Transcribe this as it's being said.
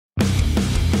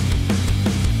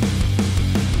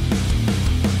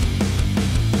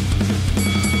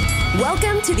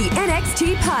Welcome to the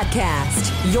NXT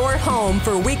Podcast, your home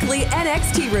for weekly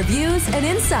NXT reviews and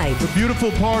insight. The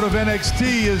beautiful part of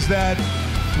NXT is that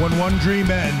when one dream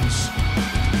ends,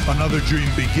 another dream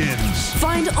begins.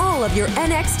 Find all of your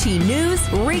NXT news,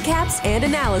 recaps, and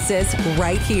analysis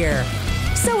right here.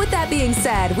 So with that being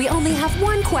said, we only have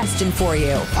one question for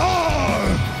you. Are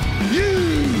you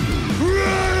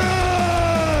ready?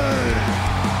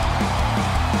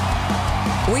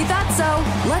 We thought so.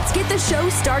 Let's get the show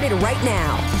started right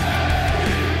now.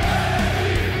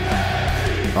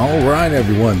 All right,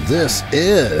 everyone. This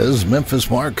is Memphis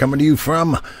Mark coming to you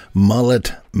from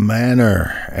Mullet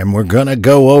Manor. And we're going to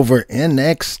go over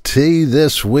NXT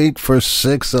this week for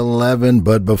 6/11.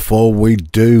 But before we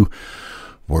do,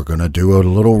 we're going to do a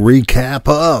little recap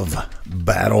of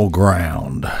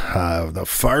Battleground, the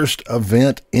first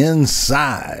event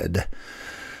inside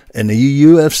in the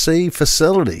UFC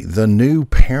facility, the new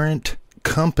parent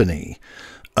company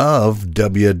of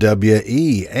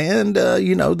WWE. And,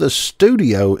 the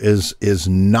studio is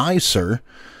nicer,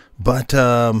 but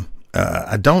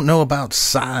I don't know about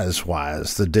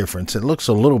size-wise, the difference. It looks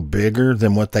a little bigger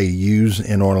than what they use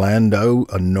in Orlando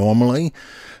normally.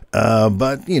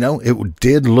 But, it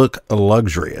did look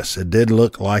luxurious. It did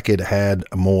look like it had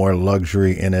more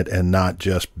luxury in it and not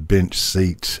just bench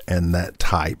seats and that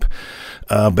type.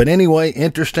 But anyway,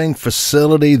 interesting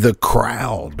facility. The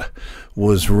crowd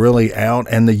was really out,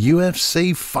 and the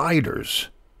UFC fighters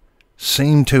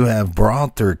seemed to have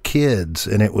brought their kids,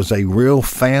 and it was a real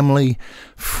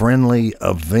family-friendly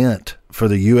event for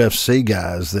the UFC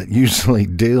guys that usually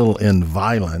deal in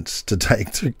violence to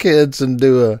take their kids and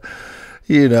do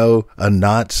a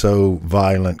not so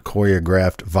violent,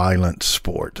 choreographed, violent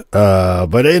sport.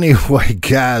 But anyway,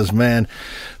 guys, man,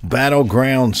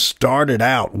 Battleground started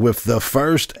out with the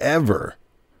first ever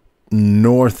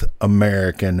North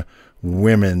American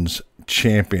Women's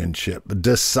Championship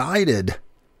decided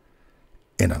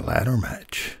in a ladder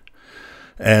match.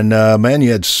 And,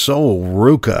 you had Sol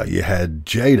Ruka, you had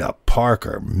Jada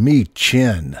Parker, Mi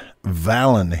Chen,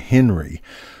 Valen Henry,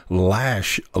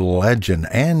 Lash Legend,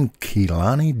 and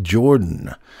Keilani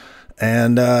Jordan.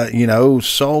 And,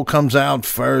 Sol comes out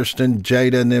first and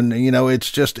Jada, and then,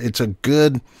 it's a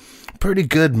pretty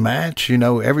good match.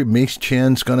 Every Miss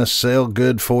Chen's going to sell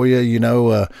good for you.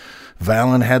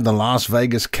 Valen had the Las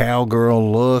Vegas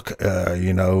cowgirl look.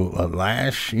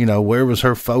 Lash, where was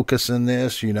her focus in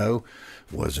this?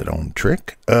 Was it on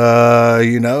Trick?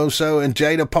 And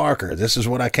Jada Parker, this is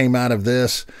what I came out of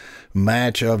this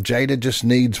match of. Jada just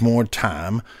needs more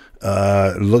time.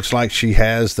 Looks like she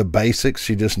has the basics.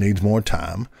 She just needs more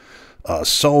time.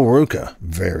 Sol Ruka,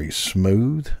 very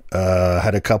smooth.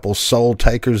 Had a couple soul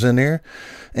takers in there.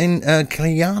 And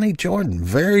Keilani Jordan,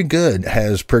 very good.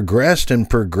 Has progressed.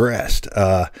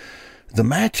 The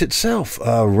match itself,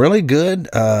 really good.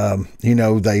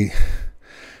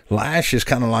 Lash is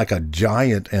kind of like a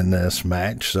giant in this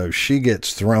match, so she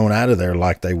gets thrown out of there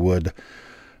like they would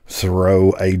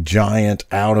throw a giant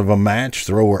out of a match,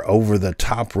 throw her over the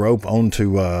top rope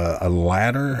onto a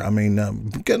ladder.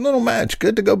 Good little match.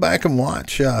 Good to go back and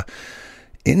watch.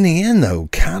 In the end, though,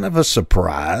 kind of a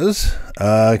surprise.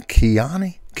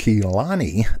 Keilani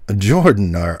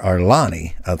Jordan, or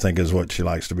Lonnie, I think is what she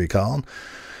likes to be called.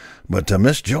 But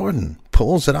Miss Jordan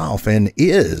pulls it off and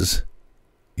is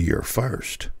your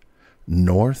first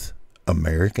North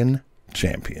American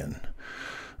champion.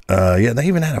 They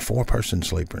even had a 4-person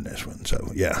sleeper in this one.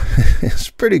 So, yeah, it's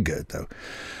pretty good, though.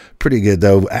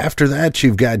 After that,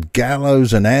 you've got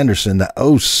Gallows and Anderson, the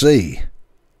OC,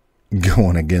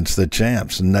 going against the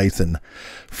champs, Nathan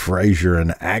Frazier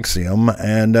and Axiom.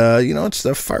 And, it's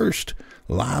the first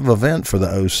live event for the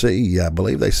OC, I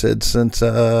believe they said, since,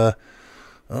 Crown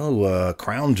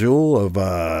Jewel of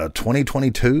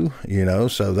 2022,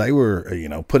 so they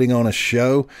were, putting on a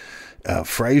show.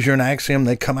 Frazier and Axiom,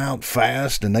 they come out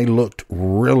fast and they looked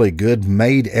really good,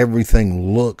 made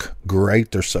everything look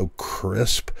great. They're so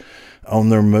crisp on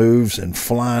their moves and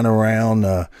flying around.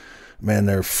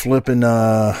 They're flipping.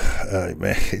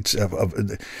 It's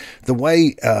the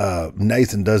way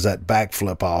Nathan does that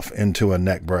backflip off into a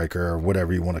neck breaker or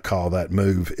whatever you want to call that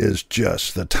move is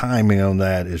just, the timing on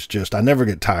that is just, I never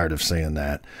get tired of seeing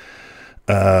that.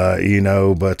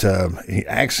 But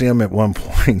Axiom at one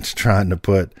point is trying to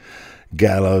put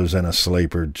Gallows in a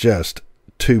sleeper, just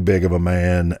too big of a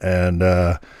man. And,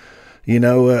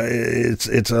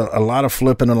 it's a lot of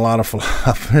flipping and a lot of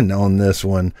flopping on this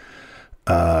one.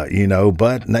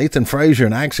 But Nathan Frazier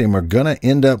and Axiom are going to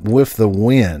end up with the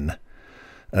win.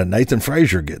 Nathan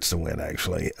Frazier gets the win,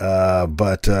 actually.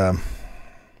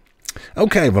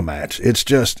 Okay of a match. It's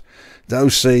just, the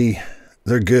OC,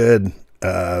 they're good.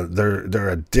 They're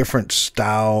a different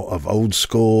style of old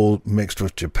school mixed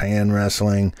with Japan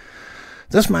wrestling.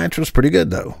 This match was pretty good,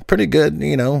 though. Pretty good,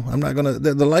 you know. I'm not going to...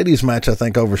 The ladies' match, I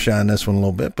think, overshined this one a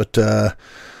little bit. But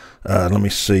let me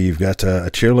see. You've got a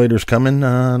cheerleaders coming.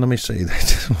 Let me see.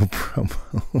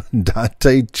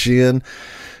 Dante Chin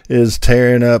is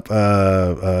tearing up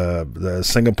the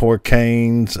Singapore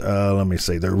Canes. Let me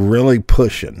see. They're really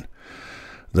pushing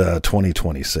the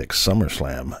 2026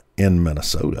 SummerSlam in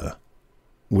Minnesota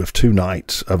with 2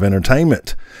 nights of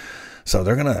entertainment. So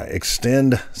they're going to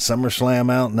extend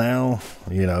SummerSlam out now.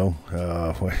 You know,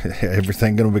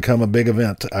 everything going to become a big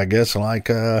event, I guess, like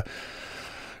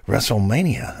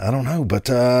WrestleMania. I don't know. But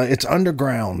it's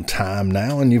underground time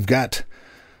now, and you've got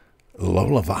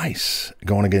Lola Vice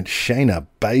going against Shayna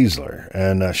Baszler.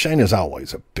 And Shayna's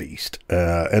always a beast.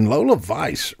 And Lola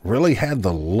Vice really had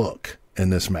the look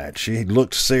in this match. She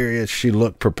looked serious. She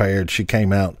looked prepared. She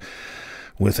came out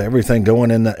with everything going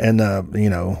in the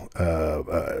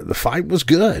fight was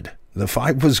good. The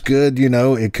fight was good. You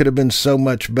know, it could have been so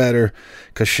much better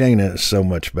because Shayna is so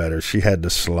much better. She had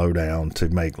to slow down to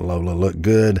make Lola look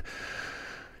good.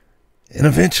 And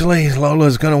eventually Lola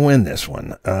is going to win this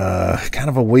one. Kind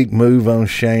of a weak move on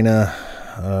Shayna.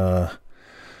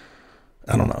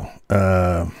 I don't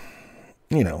know.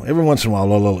 You know, every once in a while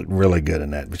Lola looked really good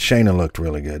in that, but Shayna looked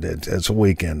really good. It's a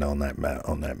weekend on that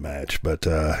match. But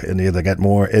and they got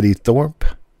more Eddie Thorpe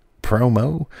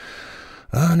promo,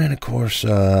 and then of course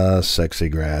Sexy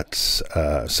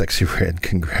Red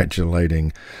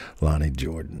congratulating Lonnie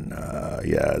Jordan.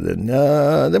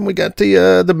 Then we got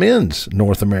the men's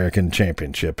North American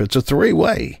Championship. It's a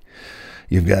 3-way.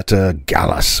 You've got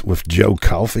Gallus with Joe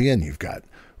Coffey, and you've got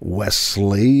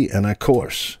Wesley, and of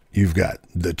course you've got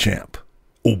the champ,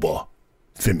 Uba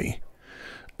Femi.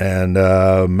 And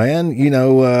man, you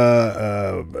know,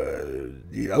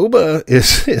 Uba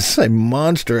is a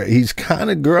monster. He's kind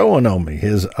of growing on me.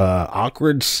 His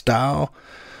awkward style,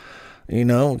 you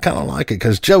know, kind of like it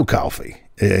because Joe Coffey,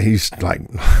 he's like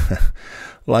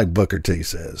like Booker T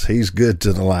says, he's good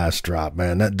to the last drop,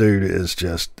 man. That dude is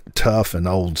just tough and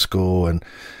old school.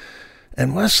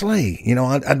 And Wesley, you know,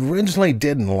 I originally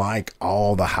didn't like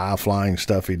all the high-flying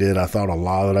stuff he did. I thought a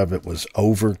lot of it was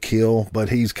overkill, but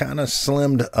he's kind of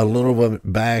slimmed a little bit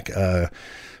back,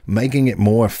 making it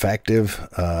more effective.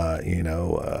 I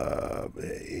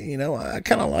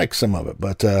kind of like some of it,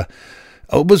 but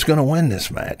Oba's going to win this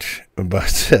match.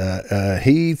 But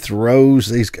he throws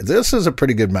these. This is a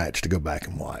pretty good match to go back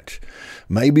and watch.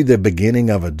 Maybe the beginning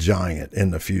of a giant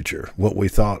in the future, what we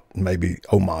thought maybe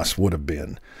Omos would have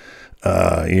been.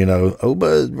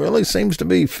 Oba really seems to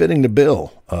be fitting the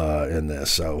bill in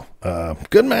this. So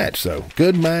good match, though.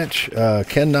 Good match.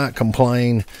 Cannot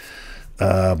complain.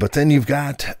 But then you've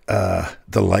got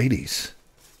the ladies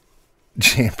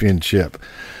championship,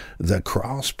 the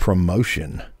cross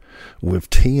promotion with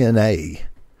TNA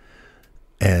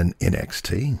and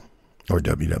NXT or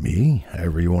WWE,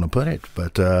 however you want to put it.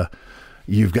 But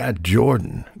you've got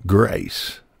Jordan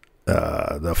Grace,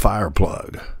 the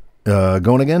Fireplug,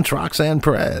 going against Roxanne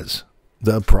Perez,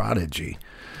 the Prodigy.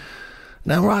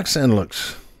 Now, Roxanne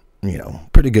looks, you know,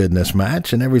 pretty good in this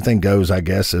match, and everything goes, I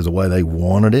guess, as the way they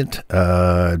wanted it.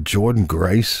 Jordan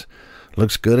Grace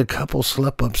looks good. A couple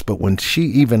slip-ups, but when she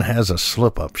even has a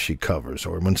slip-up, she covers.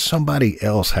 Or when somebody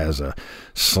else has a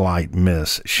slight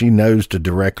miss, she knows to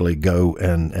directly go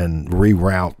and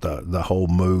reroute the whole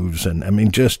moves. And, I mean,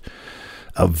 just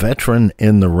a veteran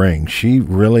in the ring. She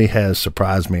really has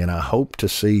surprised me, and I hope to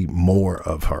see more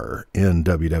of her in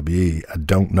WWE. I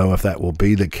don't know if that will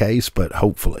be the case, but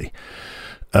hopefully.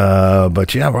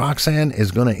 But yeah, Roxanne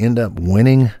is going to end up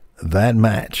winning that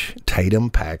match.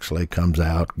 Tatum Paxley comes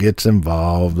out, gets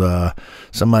involved.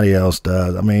 Somebody else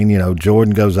does. I mean, you know,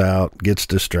 Jordan goes out, gets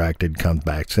distracted, comes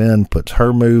back in, puts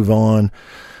her move on,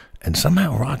 and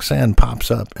somehow Roxanne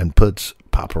pops up and puts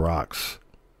Papa Rocks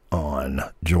on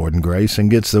Jordan Grace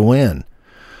and gets the win.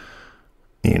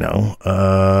 You know,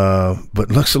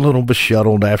 but looks a little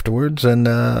befuddled afterwards, and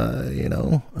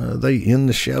they end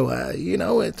the show.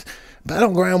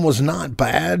 Battleground was not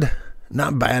bad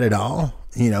at all.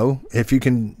 You know, if you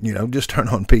can, just turn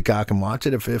on Peacock and watch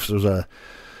it. If this was a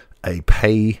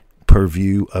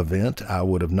pay-per-view event, I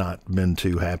would have not been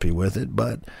too happy with it,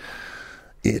 but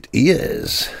it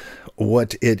is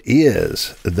what it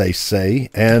is, they say,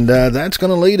 and that's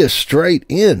going to lead us straight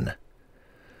in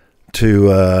to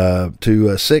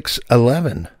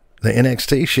 6/11, the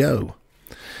NXT show.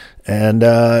 And,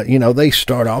 they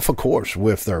start off, of course,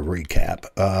 with their recap.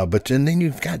 But then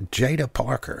you've got Jada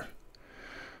Parker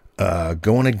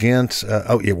Going against,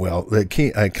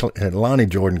 Lonnie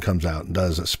Jordan comes out and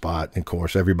does a spot. And of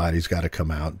course, everybody's got to come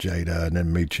out, Jada and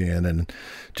then Michin. And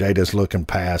Jada's looking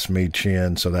past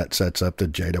Michin, so that sets up the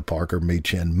Jada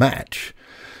Parker-Michin match.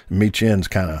 Michin's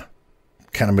kind of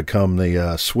become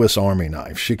the Swiss Army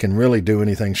knife. She can really do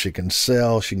anything. She can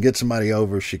sell. She can get somebody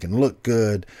over. She can look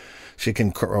good. She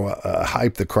can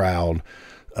hype the crowd.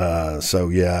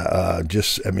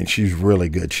 She's really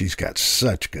good. She's got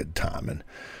such good timing.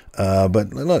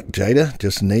 But look,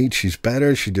 Jada she's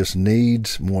better. She just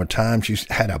needs more time. She's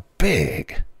had a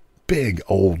big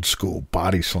old school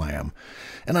body slam.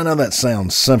 And I know that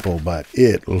sounds simple, but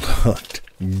it looked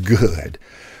good.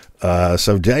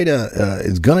 So Jada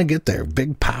is going to get there.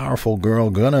 Big, powerful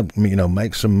girl, going to,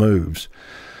 make some moves.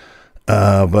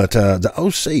 But the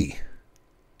OC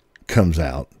comes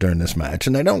out during this match,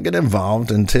 and they don't get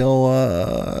involved until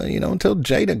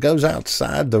Jada goes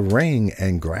outside the ring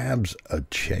and grabs a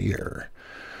chair.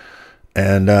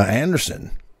 And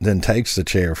Anderson then takes the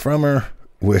chair from her,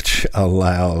 which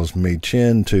allows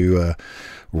Michin to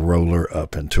roll her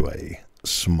up into a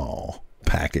small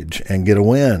package and get a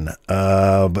win.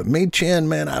 But Michin,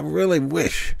 man, I really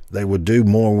wish they would do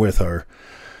more with her.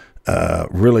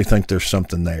 Really think there's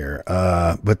something there.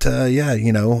 They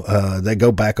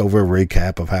go back over a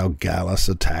recap of how Gallus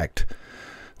attacked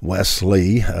Wes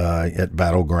Lee at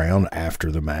Battleground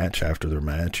after their match,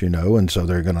 and so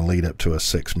they're going to lead up to a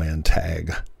 6-man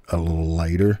tag a little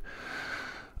later.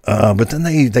 But then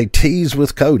they tease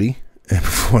with Cody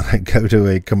before they go to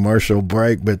a commercial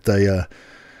break, but they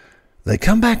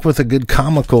come back with a good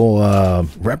comical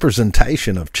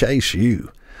representation of Chase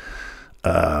U.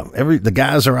 The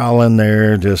guys are all in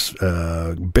there just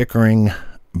bickering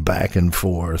back and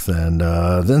forth, and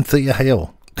then Thea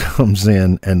Hale comes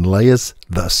in and layeth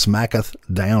the smacketh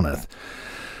downeth.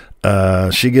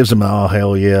 She gives them all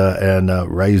hell yeah and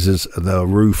raises the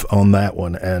roof on that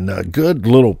one, and a good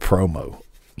little promo.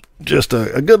 Just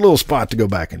a good little spot to go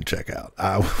back and check out.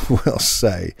 I will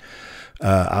say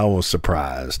I was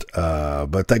surprised.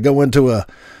 But they go into a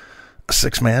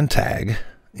 6-man tag.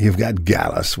 You've got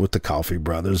Gallus with the Coffee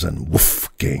Brothers and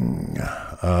Wolfgang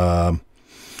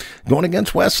going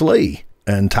against Wes Lee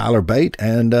and Tyler Bate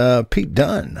and Pete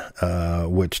Dunne,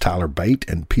 which Tyler Bate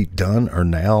and Pete Dunne are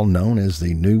now known as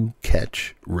the New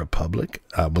Catch Republic,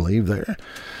 I believe there.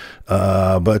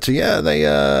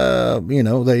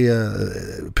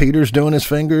 Peter's doing his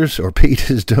fingers, or Pete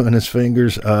is doing his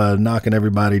fingers, knocking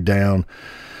everybody down,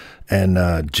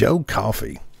 and Joe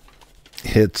Coffey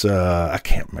hits, I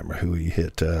can't remember who he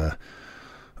hit. Let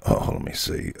me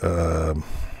see.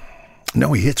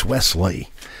 He hits Wes Lee.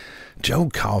 Joe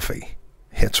Coffey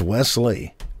hits Wes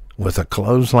Lee with a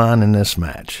clothesline in this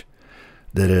match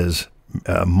that is,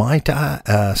 might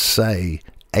I say,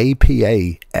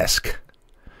 APA-esque.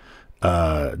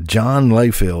 John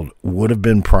Layfield would have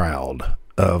been proud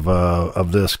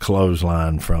of this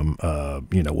clothesline from,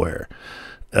 where.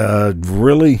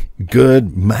 Really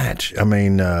good match. I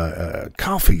mean,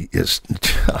 Coffee is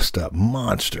just a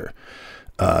monster.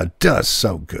 Does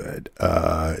so good.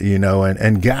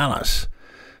 And Gallus,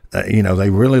 they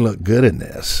really look good in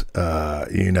this.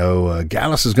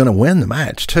 Gallus is going to win the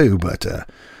match too, but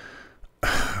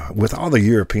with all the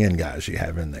European guys you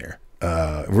have in there,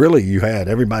 really you had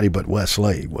everybody but Wes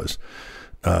Lee was,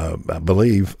 I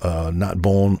believe, not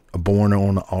born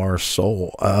on our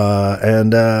soul.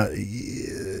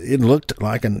 It looked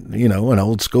like an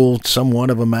old school somewhat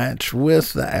of a match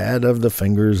with the add of the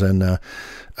fingers and,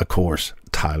 of course,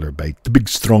 Tyler Bate, the big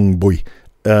strong boy,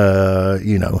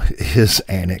 his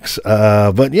annex.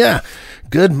 But yeah,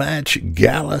 good match.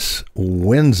 Gallus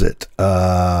wins it.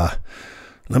 Let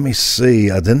me see.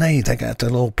 Then they got that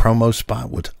little promo spot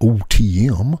with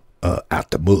OTM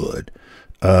out the mud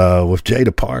with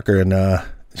Jada Parker, and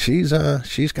she's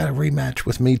got a rematch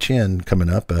with Michin coming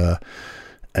up,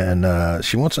 and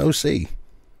she wants OC.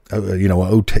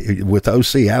 With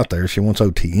OC out there, she wants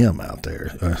OTM out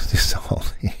there. All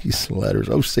these letters,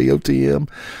 OC, OTM.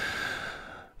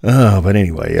 But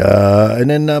anyway, and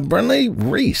then Brynlee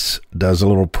Reese does a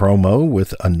little promo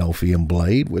with Anofi and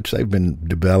Blade, which they've been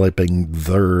developing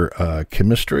their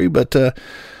chemistry, but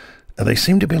they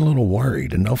seem to be a little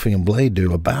worried, Anofi and Blade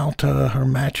do, about her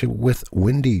match with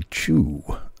Wendy Chu,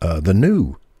 the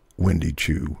new Wendy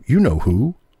Chu. You know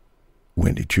who?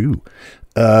 Wendy Chu.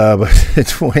 But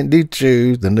it's Wendy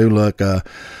Chu, the new look. They're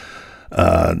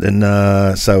a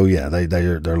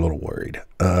little worried.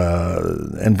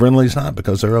 And Brynlee's not,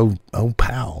 because they're old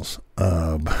pals.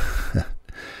 Let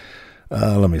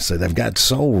me see. They've got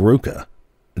Sol Ruka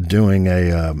doing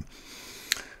a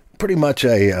pretty much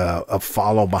a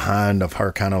follow behind of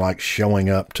her kind of like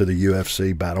showing up to the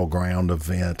UFC Battleground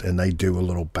event, and they do a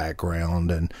little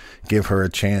background and give her a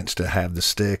chance to have the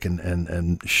stick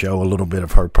and show a little bit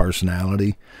of her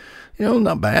personality.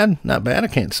 Not bad. I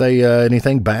can't say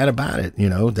anything bad about it.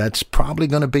 That's probably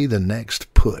going to be the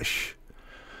next push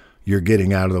you're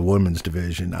getting out of the women's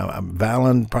division.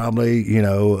 Valen probably,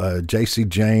 JC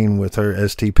Jane with her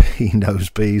STP nose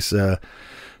piece.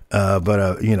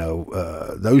 But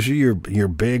those are your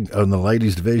big on the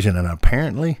ladies division, and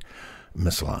apparently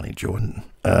Miss Lonnie Jordan.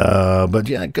 But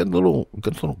yeah, good little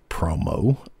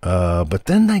promo. But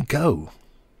then they go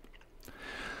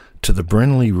to the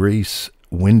Brynlee Reese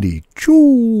Wendy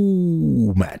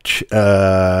Choo match,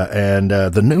 and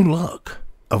the new look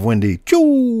of Wendy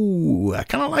Choo. I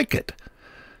kind of like it.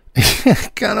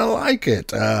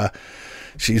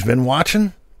 She's been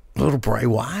watching a little Bray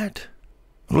Wyatt,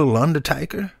 a little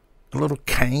Undertaker, a little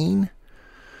Kane.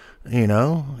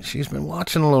 She's been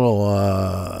watching a little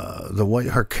the way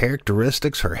her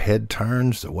characteristics, her head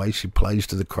turns, the way she plays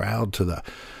to the crowd, to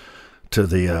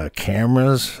the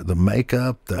cameras, the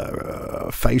makeup,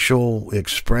 the facial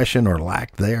expression or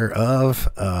lack thereof.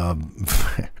 I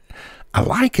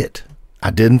like it. I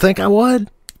didn't think I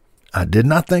would. I did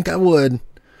not think I would.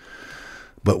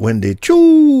 But Wendy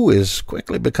Choo is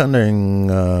quickly becoming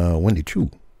Wendy Choo.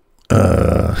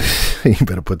 You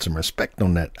better put some respect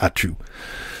on that, Achu.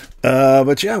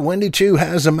 But yeah, Wendy Choo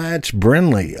has a match.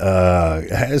 Brynlee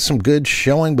has some good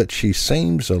showing, but she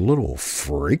seems a little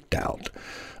freaked out.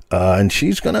 And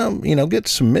she's gonna, get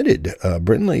submitted.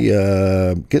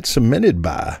 Brynlee gets submitted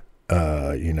by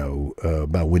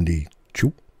Wendy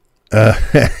Choo.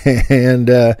 And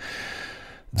the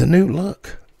new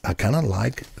look. I kind of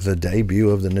like the debut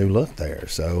of the new look there.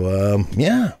 So,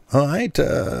 yeah, all right.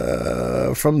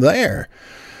 From there,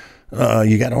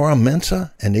 you got Ora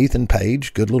Mensah and Ethan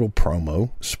Page. Good little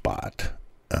promo spot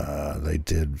they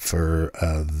did for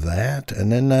that.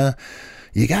 And then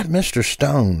you got Mr.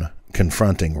 Stone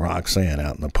confronting Roxanne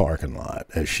out in the parking lot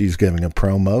as she's giving a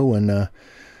promo. And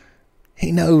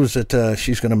he knows that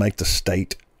she's going to make the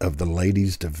state of the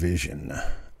ladies' division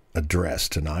address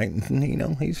tonight,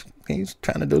 and he's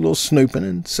trying to do a little snooping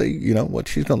and see what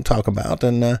she's going to talk about,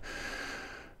 and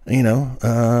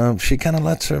she kind of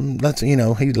lets her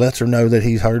know that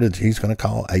he's heard it. He's going to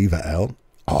call Ava out,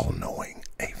 all-knowing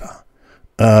Ava,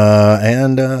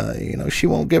 and she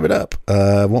won't give it up,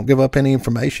 won't give up any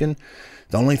information.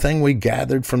 The only thing we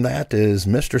gathered from that is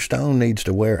Mr. Stone needs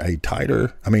to wear a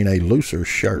looser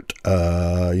shirt,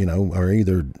 or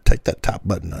either take that top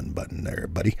button unbutton there,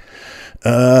 buddy.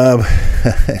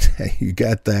 You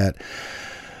got that.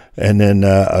 And then,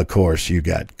 of course, you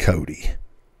got Cody.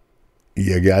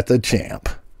 You got the champ.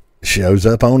 Shows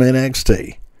up on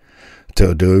NXT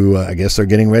to do, I guess they're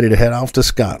getting ready to head off to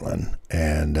Scotland.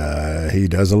 And he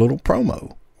does a little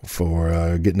promo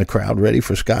for getting the crowd ready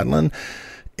for Scotland.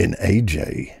 In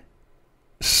AJ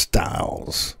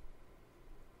Styles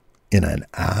in an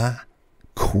I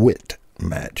Quit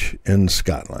match in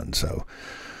Scotland. So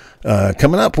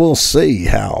coming up, we'll see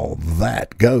how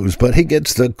that goes. But he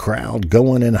gets the crowd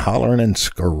going and hollering and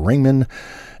screaming.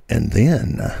 And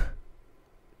then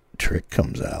Trick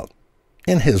comes out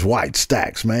in his white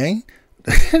stacks, man.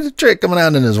 Trick coming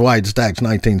out in his white stacks,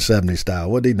 1970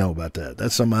 style. What do you know about that?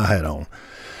 That's something I had on.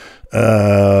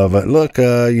 But look,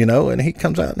 and he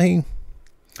comes out and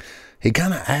he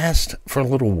kind of asked for a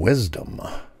little wisdom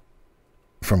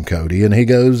from Cody, and he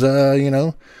goes,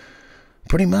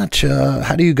 pretty much,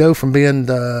 how do you go from being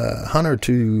the hunter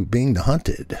to being the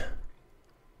hunted?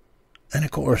 And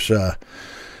of course,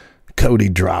 Cody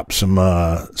drops some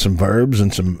verbs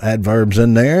and some adverbs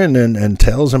in there, and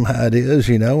tells him how it is,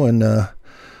 and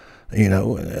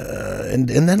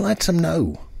then lets him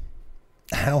know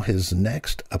how his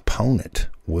next opponent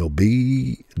will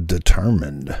be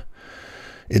determined.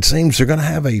 It seems they're going to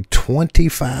have a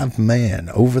 25-man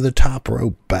over-the-top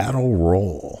rope battle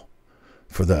royal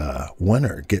for the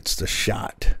winner gets the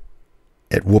shot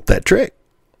at Whoop That Trick.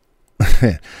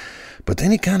 But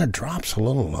then he kind of drops a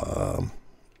little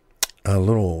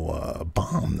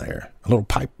bomb there, a little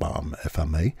pipe bomb, if I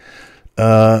may.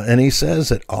 And he says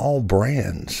that all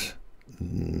brands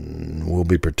will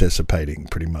be participating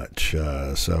pretty much.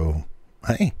 So,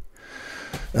 hey,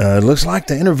 it looks like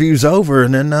the interview's over,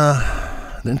 and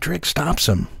then Trick stops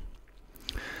him.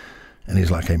 And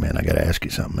he's like, hey, man, I got to ask you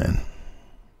something, man.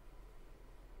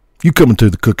 You coming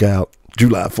to the cookout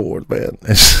July 4th, man?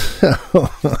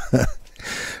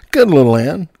 Good little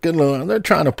end. They're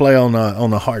trying to play on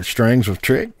the heartstrings with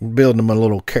Trick, building him a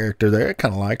little character there. I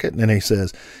kind of like it. And then he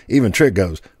says, even Trick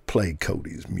goes, play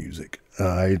Cody's music. All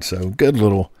right, so good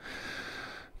little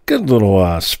good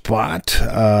little spot.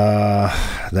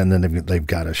 Then they've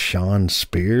got a Sean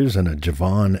Spears and a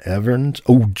Javon Evans,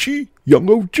 OG, young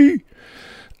OG, doing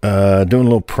a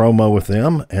little promo with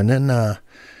them. And then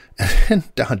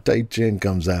and Dante Chen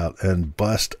comes out and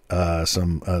busts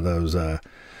some of those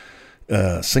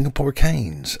Singapore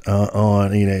canes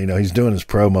on. He's doing his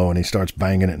promo and he starts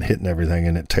banging it and hitting everything,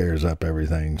 and it tears up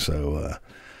everything. So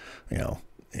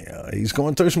he's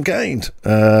going through some canes.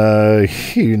 After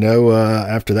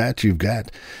that, you've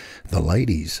got the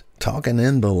ladies talking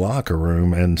in the locker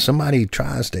room, and somebody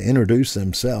tries to introduce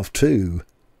themselves to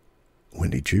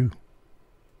Wendy Choo.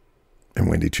 And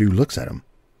Wendy Choo looks at him,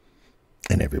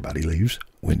 and everybody leaves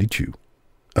Wendy Choo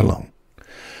alone.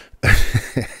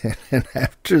 And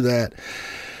after that,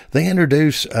 they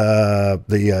introduce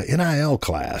the NIL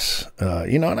class,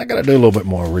 and I got to do a little bit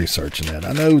more research in that.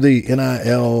 I know the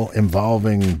NIL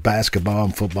involving basketball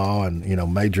and football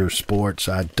and, major sports.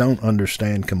 I don't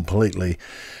understand completely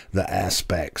the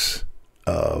aspects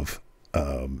of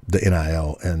the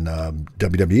NIL and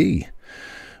WWE,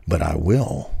 but I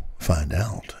will find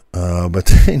out. But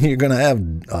then you're going to have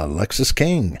Lexis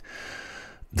King,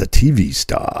 the TV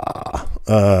star,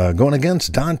 going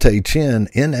against Dante Chen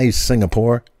in a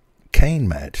Singapore cane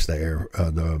match there,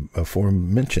 the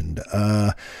aforementioned.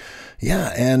 The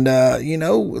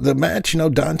match,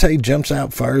 Dante jumps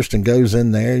out first and goes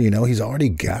in there. He's already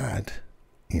got,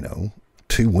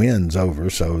 2 wins over,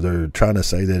 so they're trying to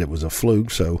say that it was a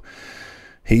fluke, so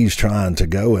he's trying to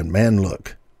go, and man,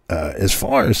 look, as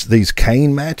far as these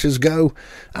cane matches go,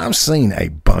 I've seen a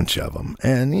bunch of them,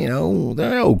 and,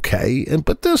 they're okay,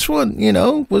 but this one,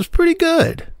 was pretty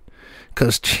good.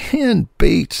 Because Chen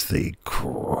beats the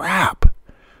crap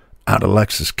out of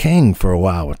Lexis King for a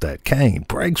while with that cane.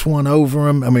 Breaks one over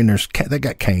him. I mean, they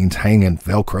got canes hanging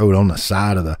Velcroed on the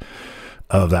side of the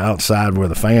outside where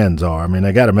the fans are. I mean,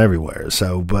 they got them everywhere.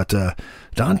 So, but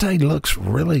Dante looks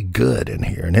really good in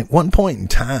here. And at one point in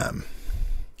time,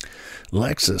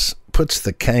 Lexis puts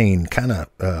the cane, kind of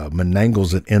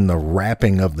menangles it in the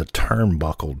wrapping of the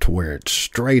turnbuckle to where it's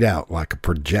straight out like a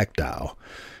projectile.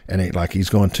 And he's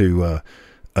going to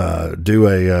do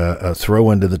a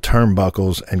throw into the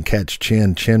turnbuckles and catch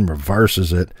Chen. Chen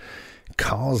reverses it,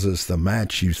 causes the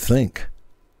match, you think,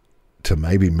 to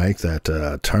maybe make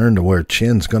that turn to where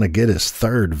Chen's going to get his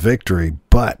 3rd victory.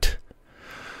 But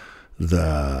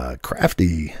the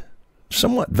crafty,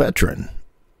 somewhat veteran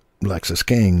Lexis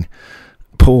King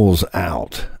pulls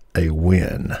out a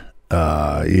win,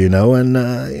 and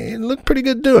it looked pretty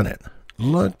good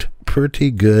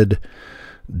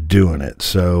doing it.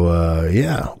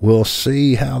 So, we'll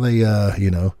see how they, I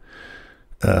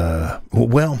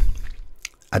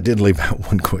did leave out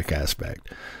one quick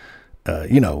aspect.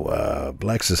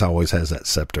 Lexis always has that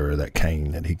scepter or that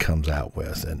cane that he comes out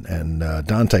with, and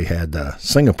Dante had the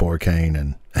Singapore cane,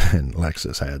 and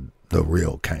Lexis had the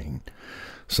real cane.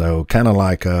 So kind of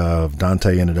like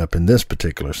Dante ended up in this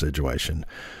particular situation,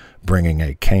 bringing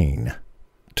a cane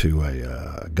to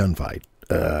a gunfight.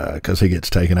 Because he gets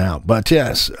taken out. But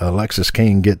yes, Lexis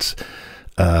King gets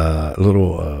a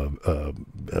little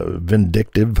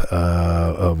vindictive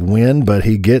win, but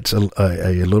he gets a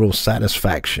little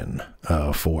satisfaction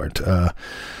for it.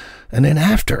 And then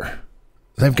after,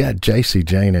 they've got JC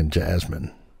Jane and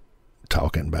Jasmine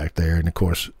talking back there. And, of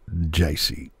course,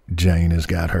 JC Jane has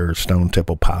got her Stone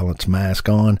Temple Pilots mask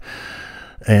on.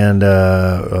 And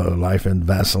Life in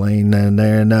Vaseline in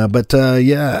there. And,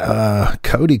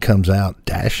 Cody comes out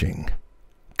dashing.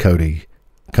 Cody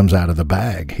comes out of the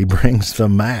bag. He brings the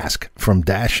mask from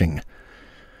Dashing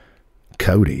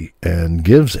Cody and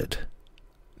gives it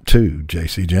to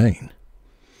JC Jane.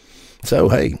 So,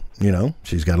 hey,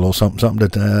 she's got a little something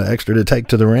extra to take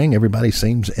to the ring. Everybody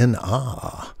seems in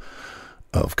awe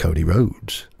of Cody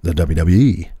Rhodes, the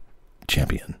WWE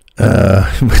champion.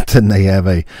 But then they have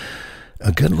a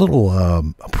good little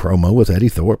promo with Eddie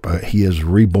Thorpe. He is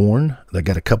reborn. They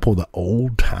got a couple of the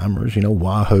old timers,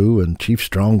 Wahoo and Chief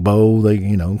Strongbow. They,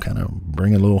 kind of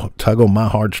bring a little tug on my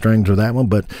heartstrings with that one.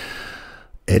 But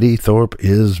Eddie Thorpe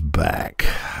is back.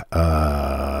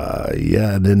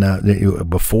 And then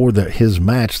before his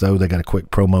match, though, they got a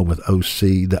quick promo with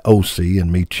the OC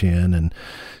and Mi Chen, and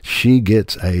she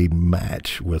gets a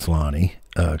match with Lonnie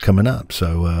coming up.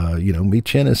 So, Mi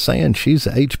Chen is saying she's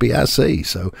the HBIC,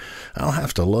 so I'll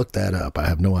have to look that up. I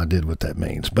have no idea what that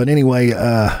means. But anyway,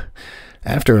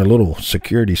 after a little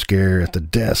security scare at the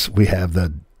desk, we have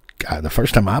the guy, the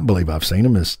first time I believe I've seen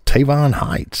him is Tavon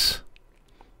Heights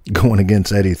going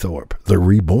against Eddie Thorpe, the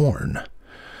reborn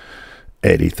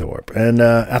Eddie Thorpe. And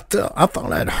I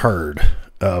thought I'd heard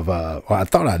of, I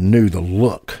thought I knew the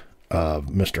look of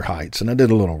Mr. Heights, and I did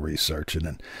a little research,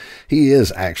 and he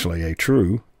is actually a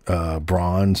true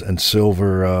bronze and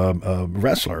silver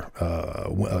wrestler,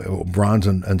 bronze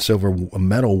and silver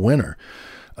medal winner.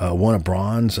 Won a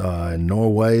bronze in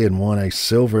Norway and won a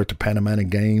silver at the Pan American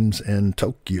Games in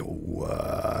Tokyo.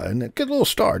 And a good little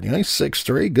start. He's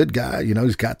 6'3", good guy.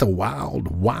 He's got the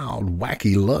wild,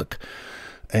 wacky look.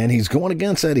 And he's going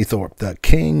against Eddie Thorpe, the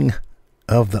king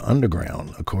of the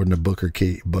underground, according to Booker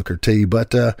T.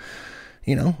 But,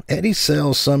 Eddie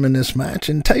sells some in this match,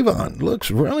 and Tavon looks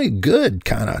really good,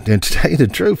 kind of. And to tell you the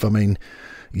truth, I mean,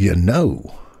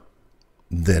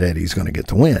 that Eddie's going to get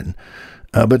the win.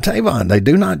 But Tavon, they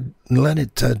do not let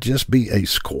it just be a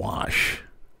squash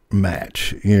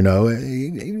match. He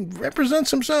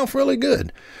represents himself really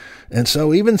good. And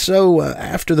so even so,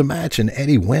 after the match and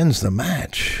Eddie wins the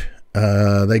match,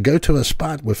 they go to a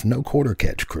spot with no quarter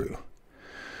catch crew.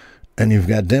 And you've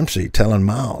got Dempsey telling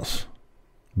Miles,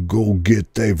 "Go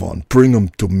get Tavon. Bring him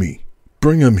to me.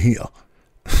 Bring him here."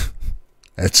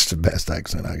 That's the best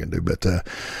accent I can do. But,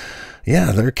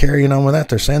 yeah, they're carrying on with that.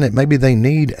 They're saying that maybe they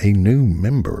need a new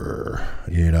member,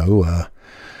 you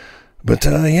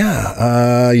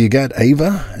got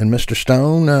Ava and Mr.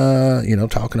 Stone,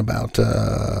 talking about,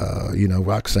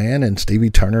 Roxanne, and Stevie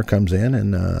Turner comes in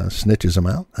and snitches them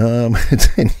out.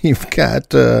 And you've got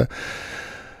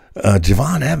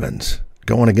Javon Evans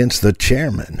going against the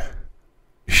chairman,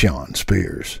 Sean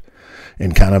Spears,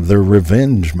 in kind of their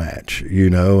revenge match,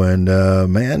 and,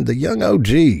 man, the young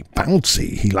OG,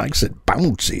 bouncy. He likes it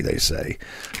bouncy, they say.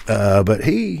 But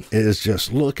he is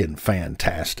just looking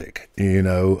fantastic, And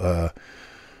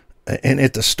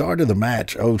at the start of the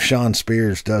match, Sean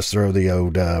Spears does throw the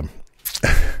old,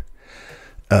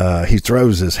 he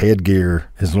throws his headgear,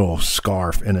 his little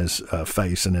scarf in his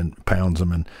face, and then pounds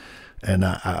him. And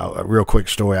a real quick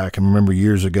story, I can remember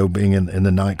years ago being in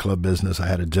the nightclub business. I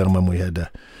had a gentleman we had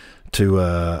to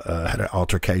had an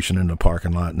altercation in the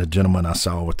parking lot, and the gentleman I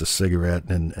saw with the cigarette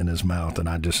in his mouth, and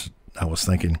I was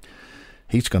thinking,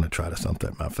 he's going to try to thump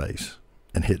that in my face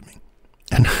and hit me.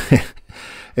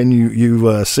 And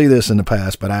you see this in the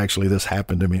past, but actually this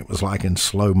happened to me. It was like in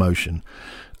slow motion,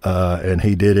 and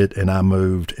he did it, and I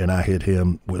moved, and I hit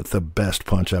him with the best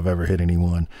punch I've ever hit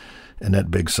anyone. And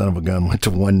that big son of a gun went to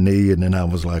one knee, and then I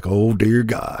was like, oh, dear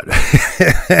God.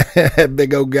 That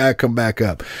big old guy come back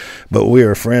up. But we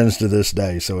are friends to this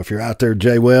day. So if you're out there,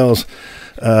 Jay Wells,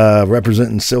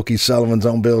 representing Silky Sullivan's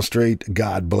on Bill Street,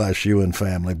 God bless you and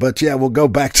family. But, yeah, we'll go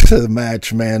back to the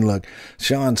match, man. Look,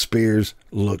 Sean Spears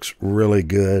looks really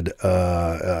good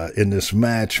in this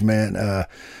match, man.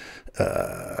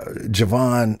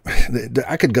 Javon,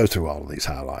 I could go through all of these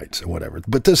highlights or whatever,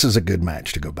 but this is a good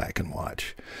match to go back and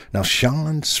watch. Now,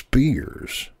 Sean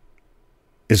Spears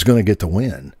is going to get the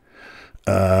win.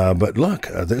 But look,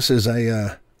 this is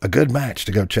a good match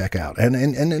to go check out. And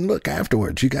then look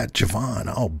afterwards, you got Javon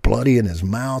all bloody in his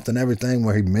mouth and everything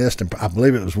where he missed, and I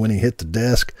believe it was when he hit the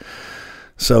desk.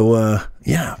 So,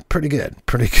 yeah, pretty good.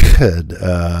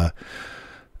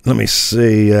 Let me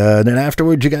see. Then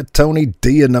afterwards, you got Tony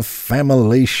D and the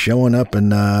family showing up,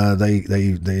 and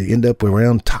they end up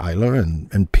around Tyler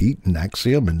and Pete and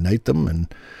Axiom and Nathan,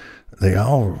 and they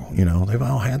all, they've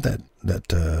all had that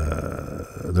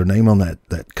their name on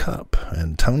that cup,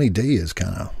 and Tony D is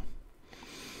kind of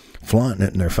flaunting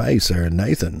it in their face there, and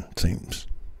Nathan seems,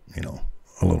 a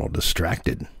little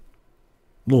distracted.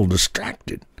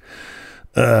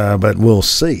 But we'll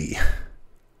see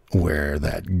where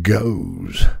that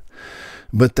goes.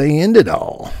 But they ended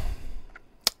all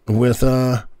with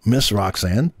Miss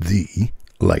Roxanne, the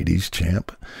ladies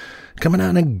champ, coming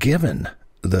out and giving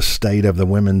the state of the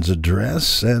women's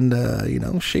address,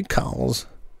 and she calls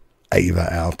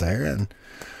Ava out there, and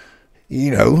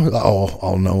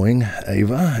all knowing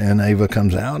Ava, and Ava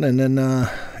comes out, and then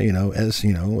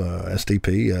STP,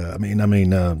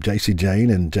 JC Jane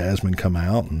and Jasmine come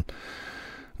out, and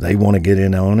they want to get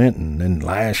in on it, and then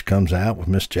Lash comes out with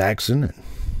Miss Jackson,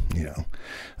 and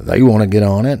they want to get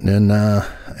on it, and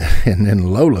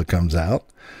then Lola comes out.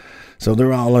 So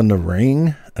they're all in the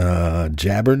ring,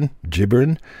 gibbering,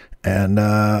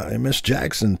 and Miss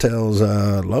Jackson tells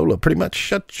Lola pretty much,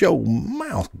 "Shut your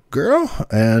mouth, girl."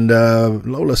 And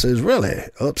Lola says, "Really?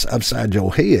 Oops, upside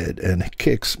your head," and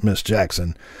kicks Miss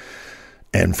Jackson.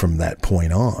 And from that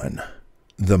point on,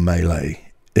 the melee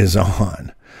is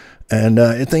on. And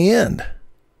at the end,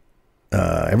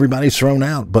 everybody's thrown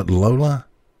out but Lola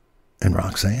and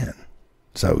Roxanne.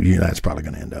 So that's probably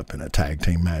going to end up in a tag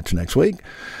team match next week.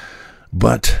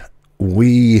 But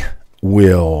we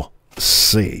will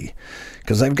see.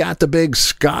 Because they've got the big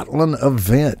Scotland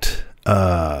event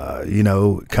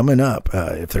coming up,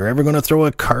 if they're ever going to throw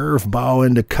a curveball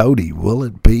into Cody, will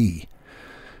it be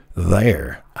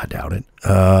there? I doubt it.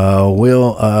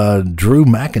 Will Drew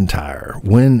McIntyre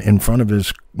win in front of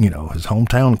his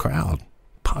hometown crowd?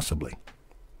 Possibly.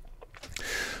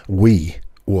 We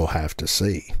will have to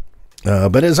see.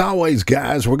 But as always,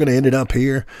 guys, we're going to end it up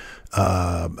here.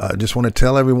 I just want to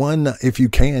tell everyone, if you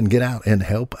can, get out and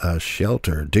help a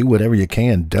shelter. Do whatever you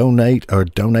can. Donate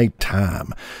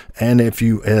time. And if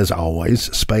you, as always,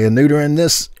 spay and neuter. And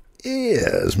this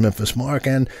is Memphis Mark,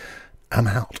 and I'm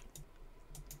out.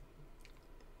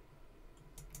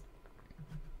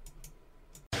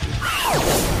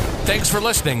 Thanks for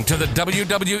listening to the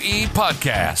WWE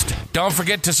Podcast. Don't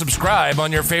forget to subscribe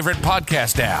on your favorite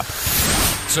podcast app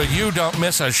so you don't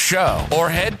miss a show, or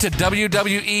head to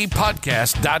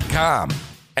WWEpodcast.com.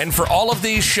 And for all of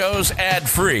these shows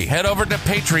ad-free, head over to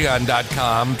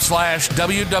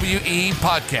patreon.com/WWE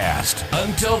Podcast.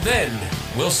 Until then,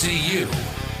 we'll see you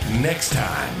next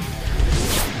time.